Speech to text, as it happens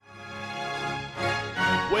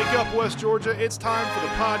Wake up, West Georgia. It's time for the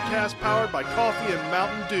podcast powered by Coffee and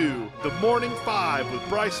Mountain Dew. The Morning Five with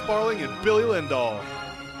Bryce Sparling and Billy Lindahl.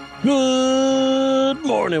 Good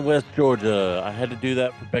morning, West Georgia. I had to do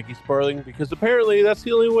that for Becky Sparling because apparently that's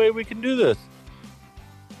the only way we can do this.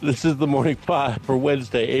 This is the Morning Five for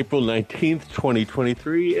Wednesday, April 19th,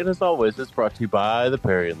 2023. And as always, it's brought to you by the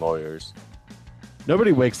Perry & Lawyers.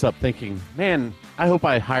 Nobody wakes up thinking, man, I hope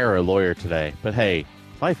I hire a lawyer today. But hey,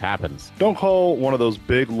 life happens. Don't call one of those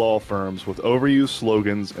big law firms with overused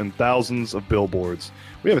slogans and thousands of billboards.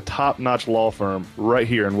 We have a top-notch law firm right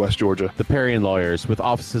here in West Georgia. The Perry & Lawyers, with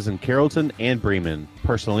offices in Carrollton and Bremen,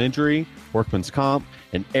 personal injury, workman's comp,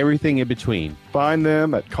 and everything in between. Find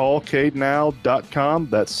them at callcadenow.com.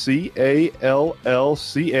 That's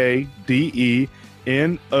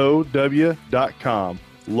CALLCADENOW.com.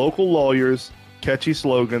 Local lawyers, catchy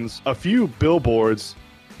slogans, a few billboards,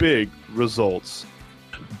 big results.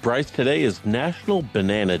 Bryce, today is National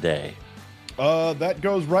Banana Day. That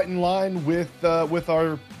goes right in line with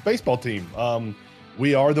our baseball team.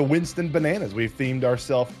 We are the Winston Bananas. We've themed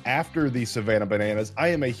ourselves after the Savannah Bananas. I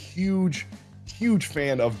am a huge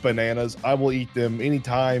fan of bananas. I will eat them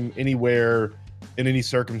anytime, anywhere, in any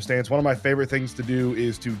circumstance. One of my favorite things to do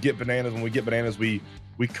is to get bananas. When we get bananas, we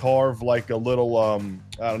carve like a little,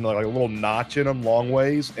 like a little notch in them long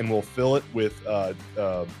ways, and we'll fill it with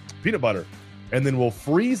peanut butter. And then we'll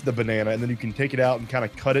freeze the banana, and then you can take it out and kind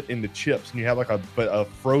of cut it into chips. And you have like a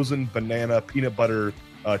frozen banana peanut butter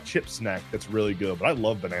chip snack that's really good. But I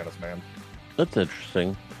love bananas, man. That's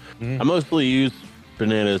interesting. I mostly use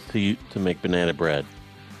bananas to make banana bread.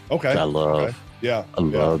 Okay. I love. Okay. Yeah. I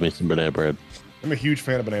love me some banana bread. I'm a huge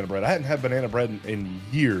fan of banana bread. I hadn't had banana bread in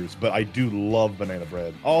years, but I do love banana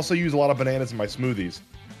bread. I also use a lot of bananas in my smoothies.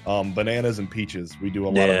 Bananas and peaches. We do a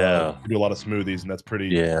lot of smoothies, and that's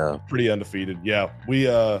pretty undefeated. Yeah, we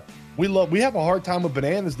have a hard time with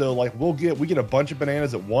bananas though. Like we get a bunch of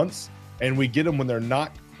bananas at once, and we get them when they're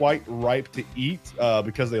not quite ripe to eat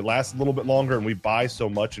because they last a little bit longer, and we buy so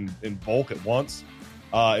much in bulk at once.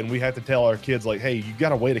 And we have to tell our kids like, hey, you got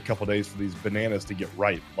to wait a couple days for these bananas to get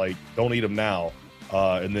ripe. Like, don't eat them now.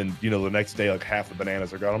 And then the next day, like half the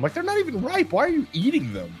bananas are gone. I'm like, they're not even ripe. Why are you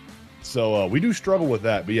eating them? So we do struggle with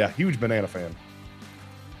that, but yeah, huge banana fan.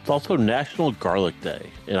 It's also National Garlic Day,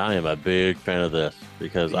 and I am a big fan of this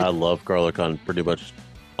because I love garlic on pretty much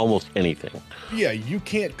almost anything. Yeah, you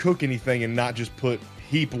can't cook anything and not just put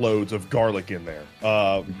heap loads of garlic in there.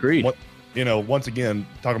 Agreed. Once again,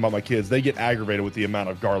 talking about my kids, they get aggravated with the amount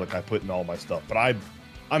of garlic I put in all my stuff. But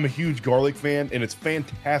I'm a huge garlic fan, and it's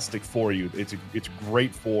fantastic for you. It's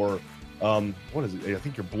great for what is it? I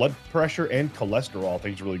think your blood pressure and cholesterol. I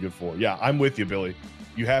think it's really good for. Yeah, I'm with you, Billy.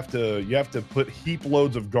 You have to put heap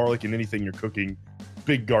loads of garlic in anything you're cooking.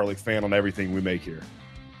 Big garlic fan on everything we make here.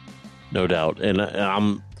 No doubt, and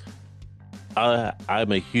I'm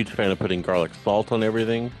a huge fan of putting garlic salt on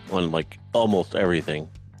everything, on like almost everything.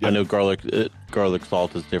 Yep. I know garlic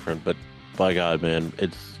salt is different, but by God, man,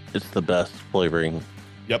 it's the best flavoring.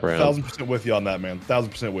 Yep, around. 1,000% with you on that, man.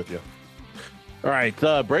 1,000% with you. All right,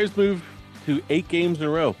 Braves move to 8 games in a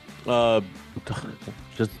row.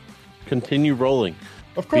 Just continue rolling.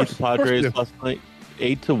 Of course. Beat the Padres last night,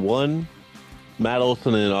 8-1. Matt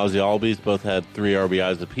Olson and Ozzie Albies both had 3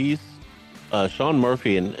 RBIs apiece. Sean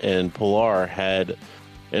Murphy and Pilar had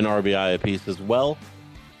an RBI apiece as well.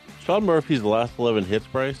 Sean Murphy's last 11 hits,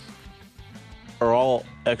 Bryce, are all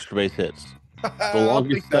extra base hits. The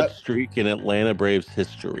longest such streak in Atlanta Braves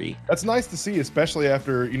history. That's nice to see, especially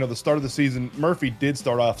after the start of the season. Murphy did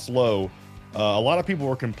start off slow. A lot of people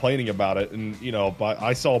were complaining about it, and but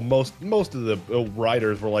I saw most of the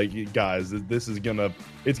writers were like, "Guys, it's gonna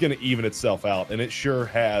even itself out," and it sure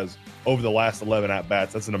has over the last 11 at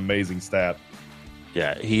bats. That's an amazing stat.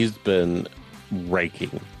 Yeah, he's been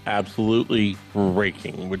raking, absolutely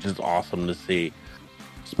raking, which is awesome to see.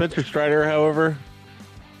 Spencer Strider, however,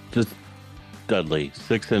 just Dudley,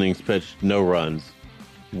 6 innings pitched, no runs,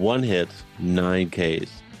 1 hit, 9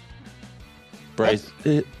 Ks. Bryce,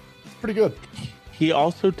 it's pretty good. He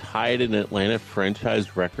also tied an Atlanta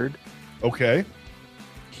franchise record. Okay.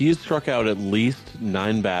 He has struck out at least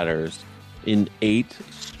 9 batters in 8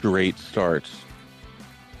 straight starts,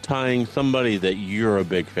 tying somebody that you're a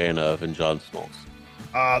big fan of in John Smoltz.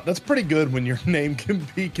 That's pretty good when your name can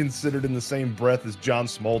be considered in the same breath as John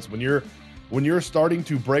Smoltz. When you're starting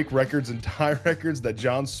to break records and tie records that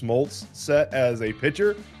John Smoltz set as a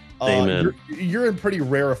pitcher, you're in pretty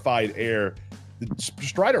rarefied air.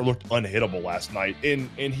 Strider looked unhittable last night,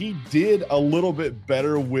 and he did a little bit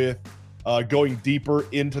better with going deeper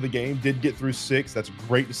into the game. Did get through 6. That's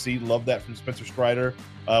great to see. Love that from Spencer Strider.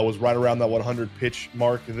 Was right around that 100 pitch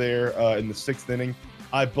mark there in the 6th inning.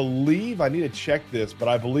 I believe I need to check this, but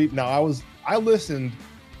I believe now I watched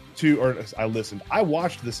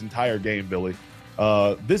this entire game, Billy.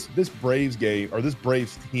 This Braves game or this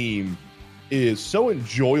Braves team is so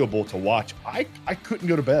enjoyable to watch. I couldn't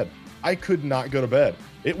go to bed. I could not go to bed.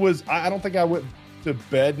 It was I don't think I went to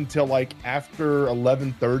bed until like after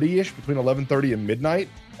 11:30ish, between 11:30 and midnight.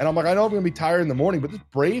 And I'm like, I know I'm gonna be tired in the morning, but this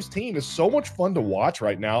Braves team is so much fun to watch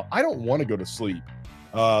right now. I don't want to go to sleep.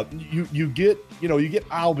 You get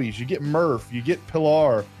Albies, you get Murph, you get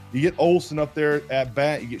Pilar, you get Olsen up there at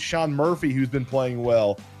bat, you get Sean Murphy, who's been playing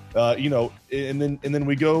well. And then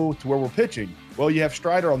we go to where we're pitching. Well, you have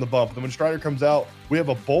Strider on the bump. And then when Strider comes out, we have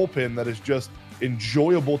a bullpen that is just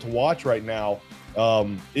enjoyable to watch right now.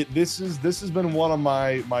 This has been one of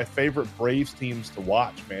my favorite Braves teams to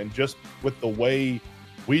watch, man, just with the way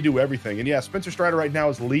we do everything. And yeah, Spencer Strider right now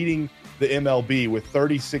is leading the MLB with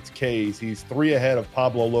 36 Ks. He's 3 ahead of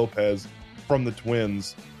Pablo Lopez from the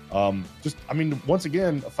Twins. Once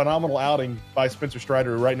again, a phenomenal outing by Spencer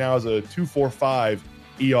Strider. Right now is a 2.45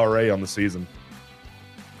 ERA on the season.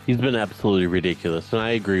 He's been absolutely ridiculous, and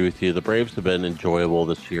I agree with you. The Braves have been enjoyable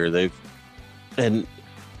this year. And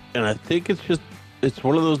I think it's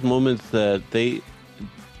one of those moments that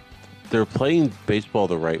they're playing baseball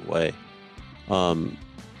the right way.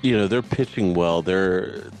 They're pitching well.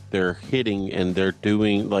 They're hitting, and they're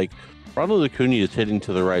doing like Ronald Acuna is hitting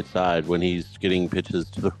to the right side when he's getting pitches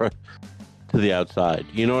to the outside.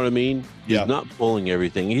 You know what I mean? Yeah. He's not pulling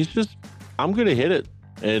everything. He's just, I'm going to hit it,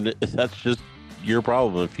 and that's just your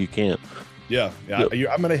problem if you can't. Yeah. I'm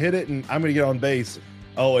going to hit it, and I'm going to get on base.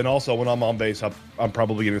 Oh, and also when I'm on base, I'm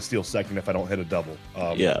probably going to steal second if I don't hit a double.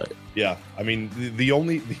 Yeah. I mean, the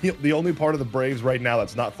only part of the Braves right now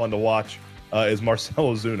that's not fun to watch is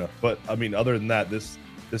Marcell Ozuna. But I mean, other than that, this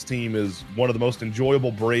team is one of the most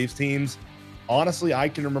enjoyable Braves teams, honestly, I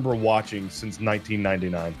can remember watching since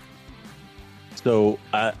 1999. So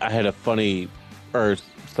I had somebody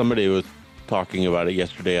was talking about it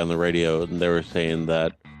yesterday on the radio, and they were saying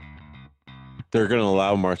that they're going to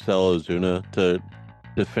allow Marcell Ozuna to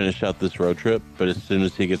finish out this road trip, but as soon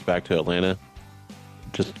as he gets back to Atlanta,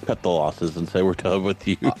 just cut the losses and say we're done with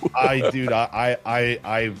you.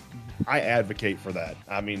 I advocate for that.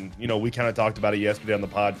 I mean, we kind of talked about it yesterday on the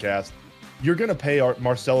podcast. You're going to pay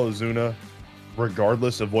Marcell Ozuna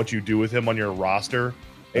regardless of what you do with him on your roster.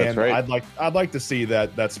 And that's right. I'd like to see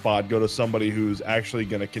that spot go to somebody who's actually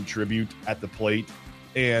going to contribute at the plate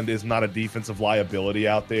and is not a defensive liability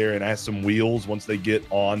out there and has some wheels once they get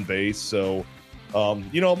on base. So,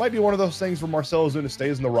 it might be one of those things where Marcell Ozuna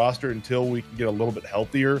stays in the roster until we can get a little bit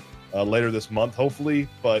healthier later this month, hopefully.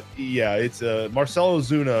 But yeah, it's Marcell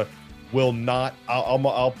Ozuna will not.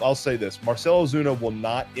 I'll say this: Marcell Ozuna will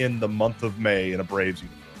not end the month of May in a Braves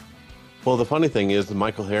uniform. Well, the funny thing is,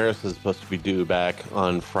 Michael Harris is supposed to be due back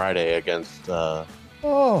on Friday against. Look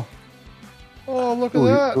at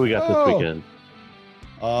that! Who we got this weekend?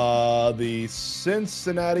 The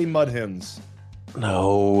Cincinnati Mud Hens.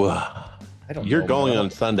 No, I don't. You're going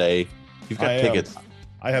on Sunday. You've got tickets.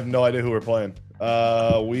 I have no idea who we're playing.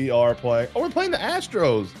 We are playing. Oh, we're playing the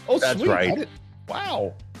Astros. Oh, that's sweet. Right.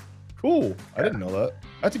 Wow. Cool. I didn't know that.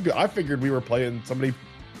 That's a good. I figured we were playing somebody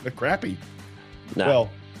crappy.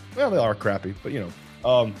 No. Well, they are crappy, but we got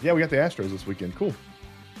the Astros this weekend. Cool.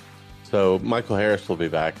 So Michael Harris will be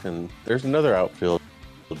back, and there's another outfield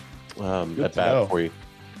at bat for you.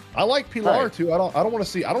 I like Pilar too. I don't want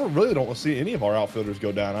to see. I don't want to see any of our outfielders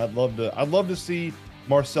go down. I'd love to see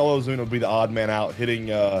Marcell Ozuna be the odd man out, hitting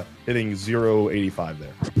 0.85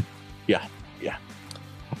 there. Yeah.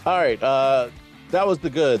 All right. That was the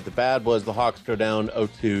good. The bad was the Hawks go down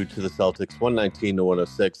 0-2 to the Celtics,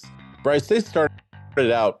 119-106. Bryce, they started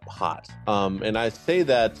out hot. And I say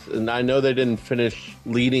that, and I know they didn't finish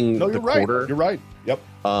leading the quarter. You're right. Yep.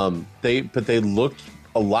 They looked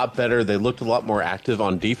a lot better. They looked a lot more active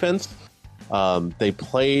on defense. They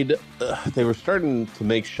played. They were starting to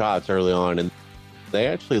make shots early on, and they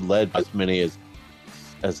actually led as many as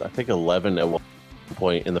I think 11 at one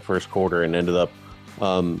point in the first quarter, and ended up.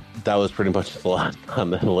 That was pretty much the last time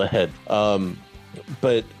they led.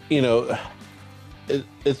 But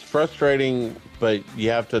it's frustrating. But you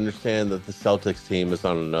have to understand that the Celtics team is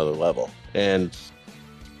on another level, and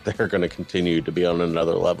they're going to continue to be on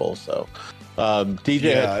another level. So,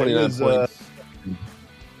 DJ had 29 points,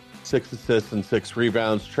 6 assists, and 6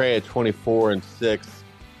 rebounds. Trey had 24 and 6.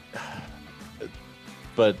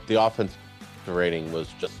 But the offensive rating was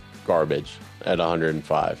just garbage at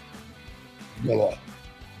 105.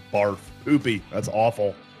 Barf. Poopy. That's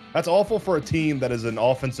awful. That's awful for a team that is an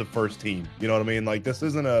offensive first team. You know what I mean? Like this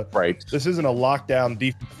isn't a lockdown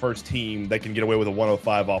defensive first team that can get away with a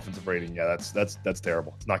 105 offensive rating. Yeah, that's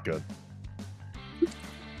terrible. It's not good.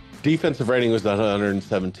 Defensive rating was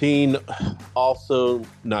 117. Also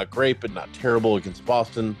not great, but not terrible against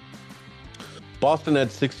Boston. Boston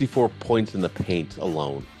had 64 points in the paint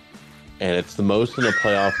alone, and it's the most in a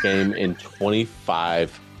playoff game in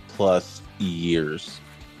 25 plus years.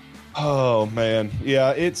 Oh man,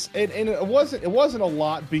 yeah, it wasn't a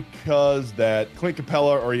lot because that Clint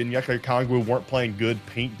Capella or Onyeka Okongwu weren't playing good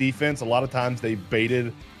paint defense. A lot of times they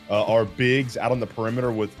baited our bigs out on the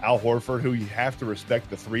perimeter with Al Horford, who you have to respect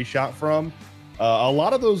the 3-shot from. A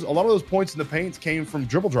lot of those points in the paints came from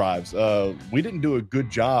dribble drives. We didn't do a good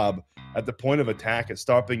job at the point of attack at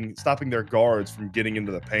stopping their guards from getting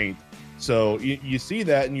into the paint. So you see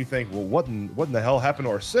that and you think, well, what in the hell happened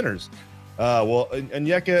to our centers? Well,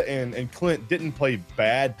 Onyeka and Clint didn't play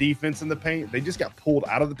bad defense in the paint. They just got pulled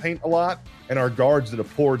out of the paint a lot, and our guards did a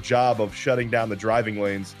poor job of shutting down the driving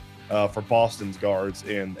lanes for Boston's guards,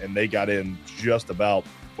 and they got in just about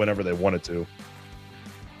whenever they wanted to.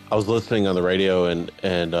 I was listening on the radio,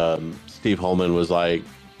 and Steve Holman was like,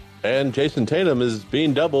 and Jason Tatum is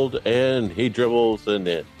being doubled, and he dribbles and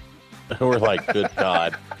in. And we're like, good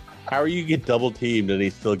God. How are you get double teamed and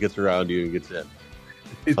he still gets around you and gets in?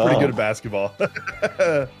 He's pretty good at basketball.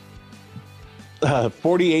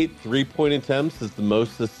 48 3-point attempts is the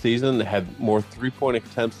most this season. They had more 3-point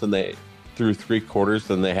attempts through 3 quarters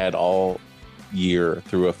than they had all year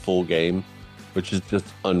through a full game, which is just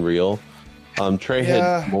unreal. Trey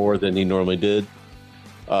had more than he normally did.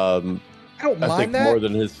 I think that. More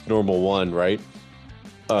than his normal one, right?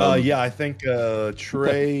 I think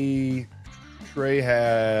Trey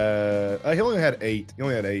had he only had 8. He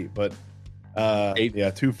only had 8, but 8. Yeah,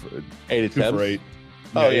 2 for 8 attempts. 2 for 8.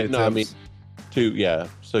 Oh yeah, no, I mean 2. Yeah,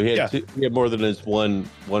 so he had 2, he had more than his one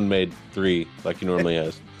made 3 like he normally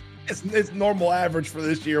has. It's normal average for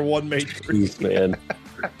this year. 1 made 3. Jeez, man.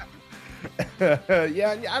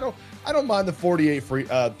 I don't mind the 48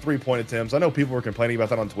 3-point attempts. I know people were complaining about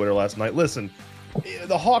that on Twitter last night. Listen,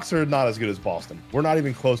 the Hawks are not as good as Boston. We're not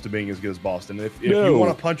even close to being as good as Boston. If you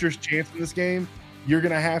want a puncher's chance in this game, you're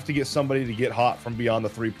going to have to get somebody to get hot from beyond the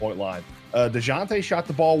 3-point line. DeJounte shot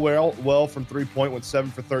the ball well from 3-point, went 7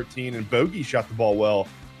 for 13, and Bogey shot the ball well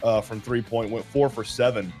from 3-point, went 4 for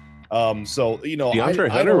 7. DeAndre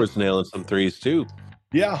Hunter was nailing some threes too.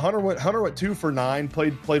 Yeah, Hunter went 2 for 9.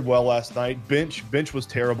 Played well last night. Bench was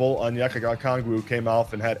terrible. Onyeka Okongwu came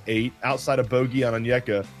off and had 8. Outside of Bogey on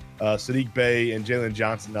Onyeka, Sadiq Bey and Jalen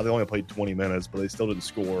Johnson. Now they only played 20 minutes, but they still didn't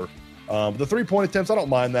score. The 3-point attempts, I don't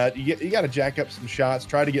mind that. You got to jack up some shots,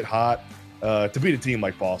 try to get hot to beat a team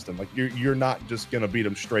like Boston. Like you're not just gonna beat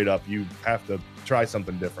them straight up. You have to try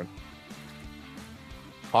something different.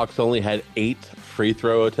 Hawks only had 8 free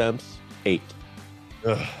throw attempts. 8.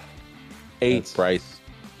 Ugh, 8, Bryce.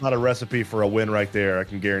 Not a recipe for a win right there. I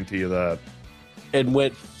can guarantee you that. And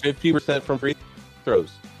went 50% from free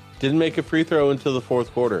throws. Didn't make a free throw until the 4th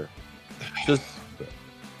quarter.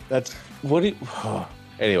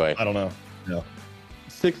 Anyway. I don't know. No.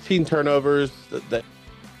 16 turnovers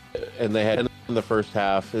and they had in the first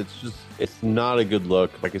half. It's not a good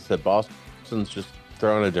look. Like I said, Boston's just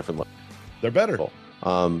throwing a different look. They're better. They're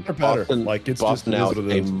better. Boston, like it's Boston just now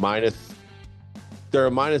a minus. They're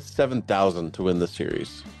a minus 7,000 to win the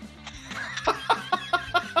series.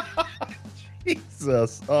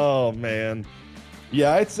 Jesus. Oh man.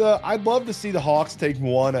 Yeah, it's I'd love to see the Hawks take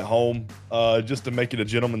 1 at home just to make it a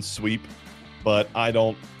gentleman's sweep, but I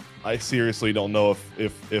seriously don't know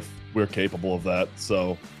if we're capable of that.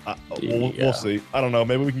 So we'll see. I don't know.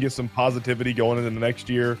 Maybe we can get some positivity going into the next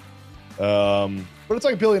year. But it's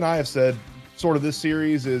like Billy and I have said, sort of this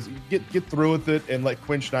series is get through with it and let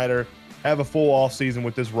Quinn Snyder have a full off season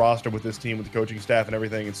with this roster, with this team, with the coaching staff and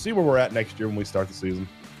everything, and see where we're at next year when we start the season.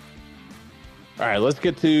 All right, let's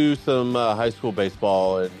get to some high school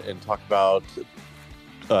baseball and talk about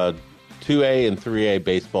 2A and 3A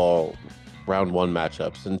baseball round 1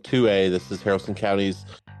 matchups. In 2A, this is Haralson County's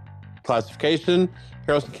classification.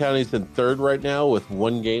 Haralson County's in 3rd right now with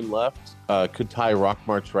 1 game left. Could tie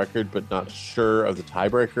Rockmart's record, but not sure of the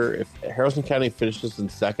tiebreaker. If Haralson County finishes in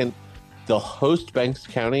 2nd, they'll host Banks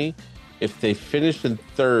County. If they finish in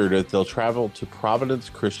 3rd, they'll travel to Providence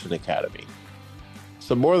Christian Academy.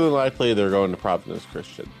 So more than likely, they're going to Providence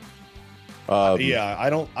Christian. I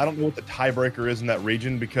don't know what the tiebreaker is in that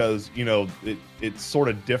region because it sort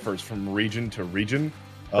of differs from region to region.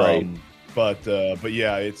 Right. But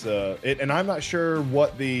yeah, it's and I'm not sure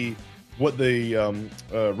what the region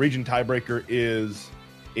tiebreaker is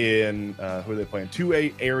in who are they playing?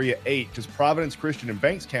 2A Area 8, because Providence Christian and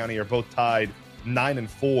Banks County are both tied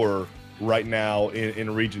 9-4 right now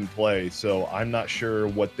in region play. So I'm not sure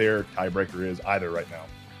what their tiebreaker is either right now.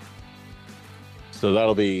 So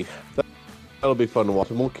that'll be fun to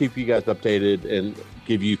watch, and we'll keep you guys updated and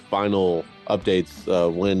give you final updates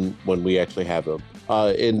when we actually have them.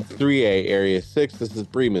 In 3A Area 6, this is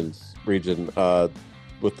Bremen's region.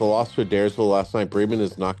 With the loss to Adairsville last night, Bremen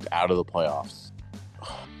is knocked out of the playoffs.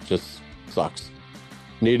 Just sucks.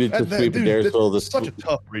 Needed to sweep Adairsville. This is such a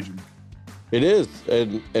tough region. It is,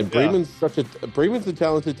 and Bremen's Bremen's a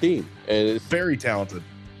talented team, and it's very talented.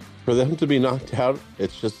 For them to be knocked out,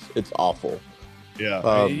 it's awful. Yeah,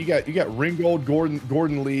 I mean, you got Ringgold,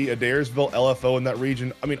 Gordon Lee, Adairsville, LFO in that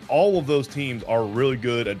region. I mean, all of those teams are really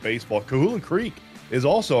good at baseball. Cahulan Creek is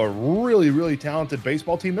also a really, really talented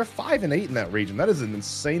baseball team. They're 5-8 in that region. That is an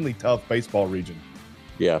insanely tough baseball region.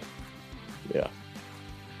 Yeah.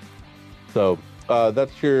 So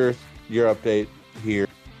that's your update here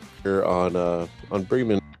on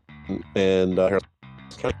Bremen and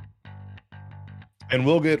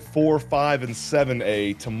we'll get 4, 5, and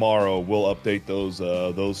 7A tomorrow. We'll update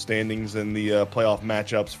those standings and the playoff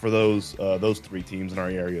matchups for those three teams in our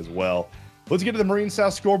area as well. Let's get to the Marine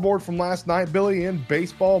South scoreboard from last night, Billy. In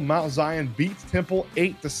baseball, Mount Zion beats Temple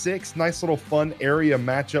 8-6. Nice little fun area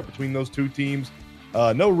matchup between those two teams.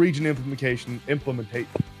 No region implementation. I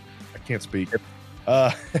can't speak.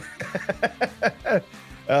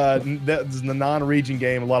 That's the non-region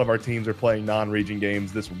game. A lot of our teams are playing non-region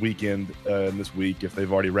games this weekend and this week if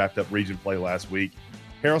they've already wrapped up region play last week.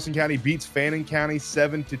 Haralson County beats Fannin County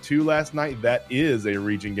 7-2 last night. That is a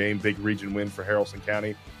region game. Big region win for Haralson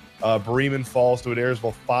County. Bremen falls to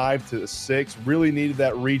Adairsville 5-6. Really needed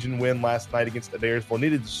that region win last night against Adairsville.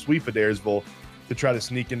 Needed to sweep Adairsville to try to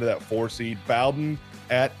sneak into that 4 seed. Bowden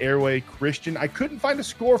at Airway Christian. I couldn't find a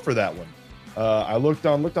score for that one. I looked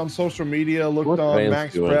on social media, looked on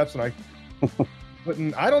Max Preps, and I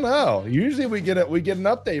couldn't. I don't know. Usually we get an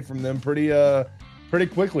update from them pretty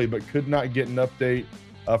quickly, but could not get an update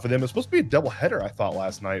for them. It's supposed to be a doubleheader, I thought,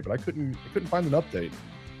 last night, but I couldn't find an update.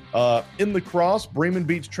 In lacrosse, Bremen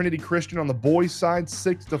beats Trinity Christian on the boys' side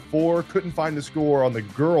 6-4. Couldn't find the score on the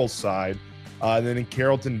girls' side. Then in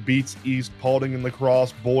Carrollton beats East Paulding in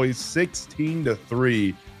lacrosse boys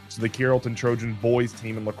 16-3. So the Carrollton Trojan boys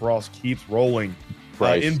team in lacrosse keeps rolling.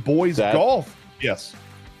 Bryce, in boys golf, yes,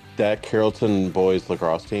 that Carrollton boys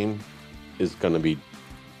lacrosse team is going to be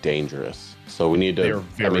dangerous. So we need to.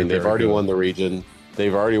 They've already won the region.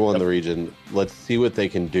 They've already won the region. Let's see what they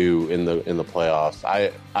can do in the playoffs.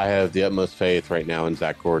 I have the utmost faith right now in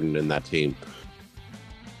Zach Gordon and that team.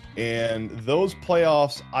 And those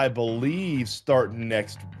playoffs, I believe, start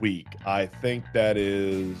next week. I think that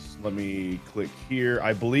is. Let me click here.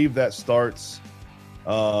 I believe that starts.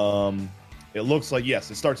 It looks like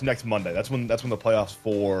yes, it starts next Monday. That's when the playoffs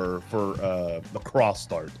for lacrosse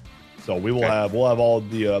start. So we'll have all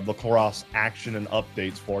the lacrosse action and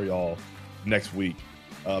updates for y'all next week.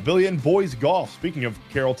 Billy, in boys golf. Speaking of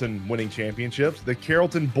Carrollton winning championships, the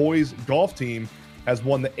Carrollton boys golf team has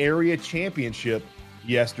won the area championship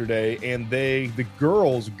yesterday, and the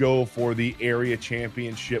girls go for the area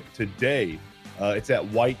championship today. It's at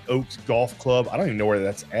White Oaks Golf Club. I don't even know where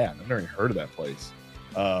that's at. I've never even heard of that place.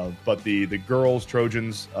 But the girls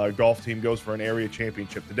Trojans golf team goes for an area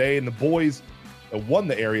championship today, and the boys won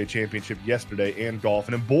the area championship yesterday in golf.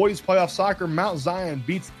 And in boys playoff soccer, Mount Zion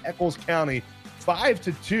beats Eccles County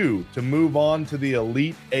 5-2 to move on to the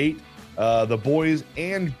Elite Eight. The boys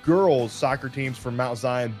and girls soccer teams for Mount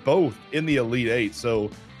Zion both in the Elite Eight.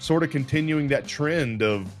 So sort of continuing that trend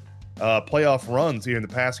of playoff runs here in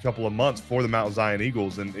the past couple of months for the Mount Zion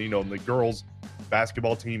Eagles. And, the girls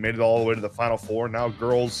basketball team made it all the way to the Final Four. Now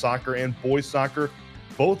girls soccer and boys soccer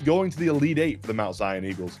both going to the Elite Eight for the Mount Zion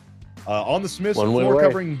Eagles. On the Smiths floor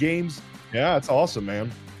covering games. Yeah, it's awesome,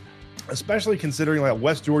 man. Especially considering like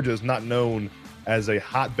West Georgia is not known as a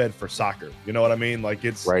hotbed for soccer. You know what I mean? Like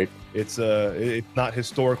it's right. It's not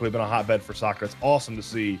historically been a hotbed for soccer. It's awesome to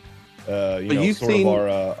see. You've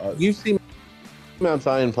seen Mount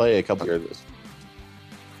Zion play a couple years.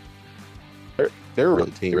 They're a really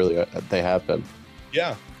team. Really, they have been.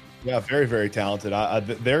 Yeah, very, very talented.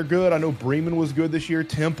 They're good. I know Bremen was good this year.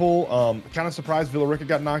 Temple, kind of surprised Villarica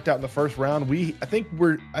got knocked out in the first round. I think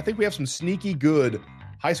we have some sneaky good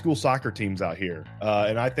high school soccer teams out here,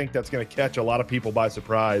 and I think that's going to catch a lot of people by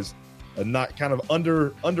surprise, and not kind of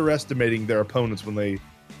underestimating their opponents when they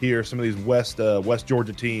hear some of these West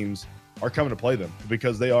Georgia teams are coming to play them,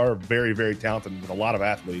 because they are very, very talented with a lot of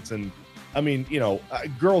athletes. And I mean,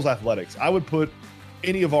 girls athletics, I would put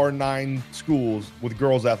any of our 9 schools with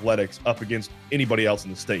girls athletics up against anybody else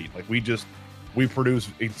in the state. Like we produce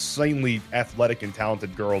insanely athletic and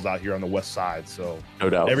talented girls out here on the west side. So no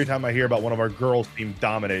doubt. Every time I hear about one of our girls team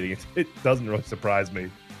dominating, it doesn't really surprise me.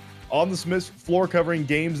 On the Smith's floor covering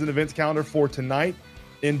games and events calendar for tonight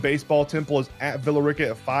in baseball, Temple is at Villa Rica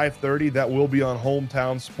at 5:30. That will be on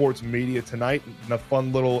Hometown Sports Media tonight in a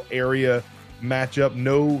fun little area matchup.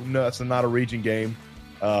 No, it's not a region game.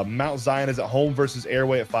 Mount Zion is at home versus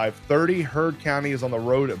Airway at 5:30. Heard County is on the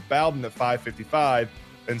road at Bowden at 5:55.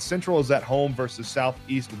 And Central is at home versus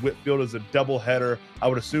Southeast Whitfield is a doubleheader. I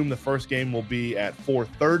would assume the first game will be at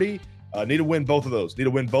 4:30. Need to win both of those. Need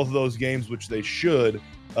to win both of those games, which they should,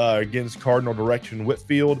 against Cardinal Direction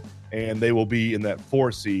Whitfield, and they will be in that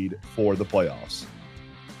 4 seed for the playoffs.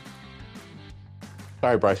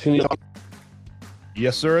 All right, Bryce. You need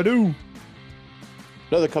Yes, sir, I do.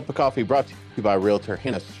 another cup of coffee brought to you by Realtor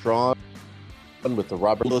Hannah Strawn with the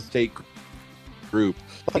Robert Real Estate Group.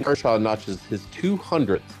 Kershaw notches his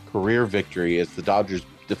 200th career victory as the Dodgers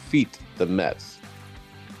defeat the Mets.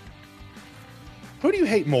 Who do you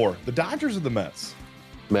hate more, the Dodgers or the Mets?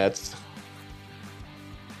 Mets.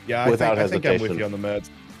 Yeah, I think I'm with you on the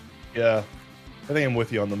Mets. Yeah, I think I'm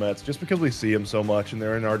with you on the Mets, just because we see them so much and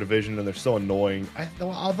they're in our division and they're so annoying.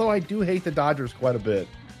 Although I do hate the Dodgers quite a bit.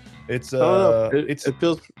 It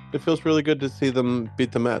feels really good to see them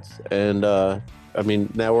beat the Mets, and I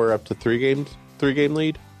mean now we're up to 3 game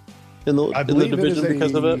lead in the division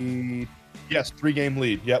because of it. Yes, 3-game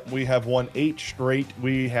lead. Yep, we have won 8 straight.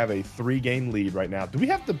 We have a 3-game lead right now. Do we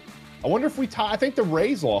have to? I wonder if we tie. I think the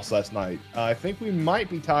Rays lost last night. I think we might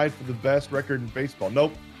be tied for the best record in baseball.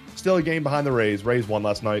 Nope, still a game behind the Rays. Rays won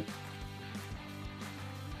last night.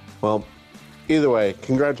 Well, either way,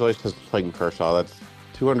 congratulations to Clayton Kershaw. That's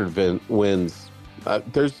 200 wins.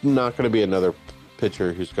 There's not going to be another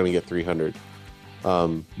pitcher who's going to get 300.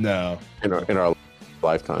 No, in our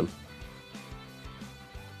lifetime.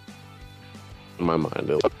 In my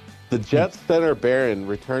mind, the Jets center Barron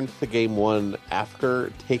returns to Game 1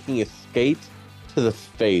 after taking a skate to the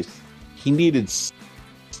face. He needed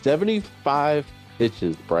 75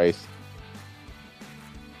 pitches. Bryce,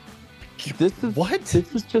 this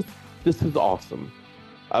is awesome.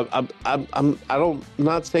 I'm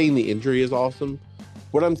not saying the injury is awesome.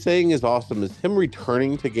 What I'm saying is awesome is him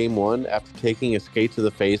returning to Game 1 after taking a skate to the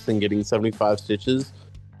face and getting 75 stitches,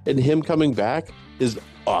 and him coming back is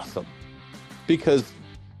awesome. Because,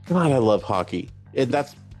 God, I love hockey. And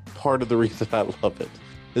that's part of the reason I love it,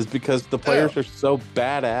 is because the players are so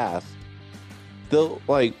badass.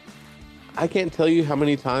 I can't tell you how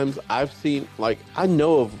many times I've seen, I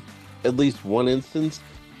know of at least one instance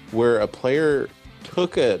where a player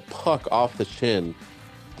took a puck off the shin,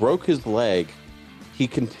 broke his leg. He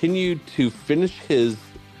continued to finish his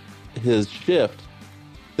shift,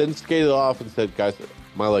 then skated off and said, "Guys,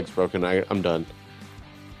 my leg's broken. I'm done."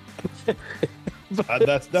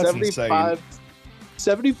 That's 75, insane.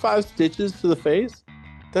 75 stitches to the face.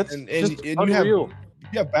 That's just unreal.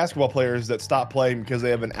 You have basketball players that stop playing because they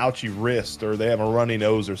have an ouchy wrist or they have a runny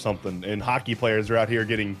nose or something, and hockey players are out here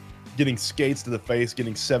getting skates to the face,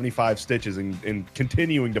 getting 75 stitches, and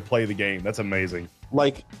continuing to play the game. That's amazing.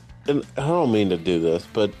 And I don't mean to do this,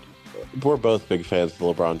 but we're both big fans of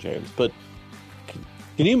LeBron James. But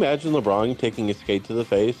can you imagine LeBron taking a skate to the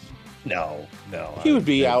face? No. He would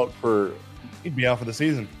be out for... He'd be out for the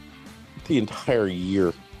season. The entire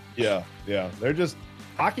year. Yeah. They're just...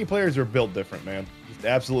 Hockey players are built different, man. Just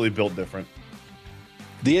absolutely built different.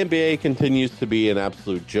 The NBA continues to be an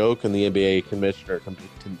absolute joke, and the NBA commissioner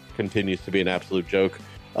continues to be an absolute joke.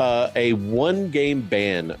 A 1-game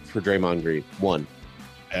ban for Draymond Green. 1.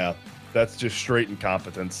 Yeah, that's just straight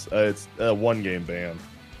incompetence. It's a 1-game ban.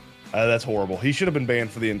 That's horrible. He should have been banned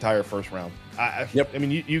for the entire first round. Yep. I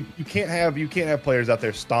mean, you can't have players out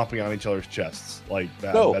there stomping on each other's chests like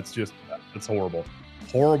that. No. That's horrible.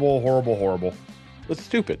 Horrible. It's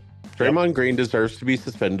stupid. Draymond Green deserves to be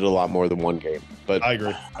suspended a lot more than 1 game. But I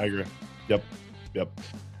agree. Yep.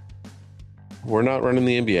 We're not running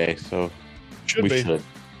the NBA, so we should.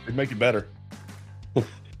 It'd make it better.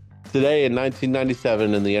 Today in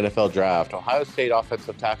 1997 in the NFL Draft, Ohio State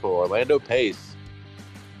offensive tackle Orlando Pace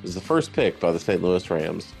is the first pick by the St. Louis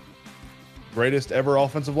Rams. Greatest ever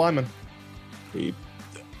offensive lineman.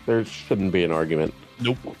 There shouldn't be an argument.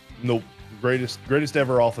 Nope. Greatest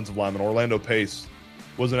ever offensive lineman. Orlando Pace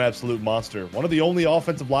was an absolute monster. One of the only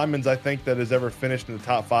offensive linemen I think that has ever finished in the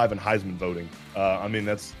top 5 in Heisman voting.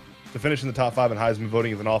 That's to finish in the top 5 in Heisman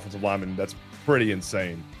voting as an offensive lineman. That's pretty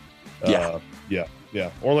insane. Yeah.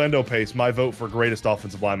 Orlando Pace, my vote for greatest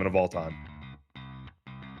offensive lineman of all time.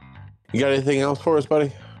 You got anything else for us,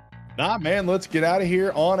 buddy? Nah, man, let's get out of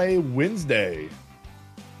here on a Wednesday.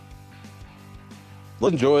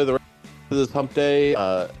 Let's enjoy the rest of this hump day.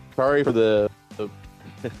 Sorry for the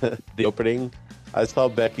the opening. I saw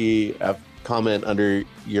Becky comment under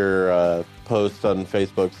your post on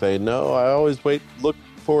Facebook saying, "No, I always look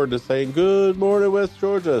forward to saying good morning, West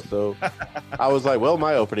Georgia." So I was like, "Well,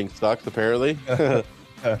 my opening sucks apparently."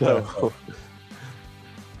 So,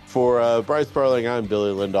 for Bryce Sparling, I'm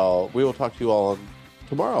Billy Lindahl. We will talk to you all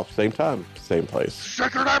tomorrow, same time, same place.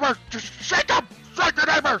 Shake your neighbor! Just shake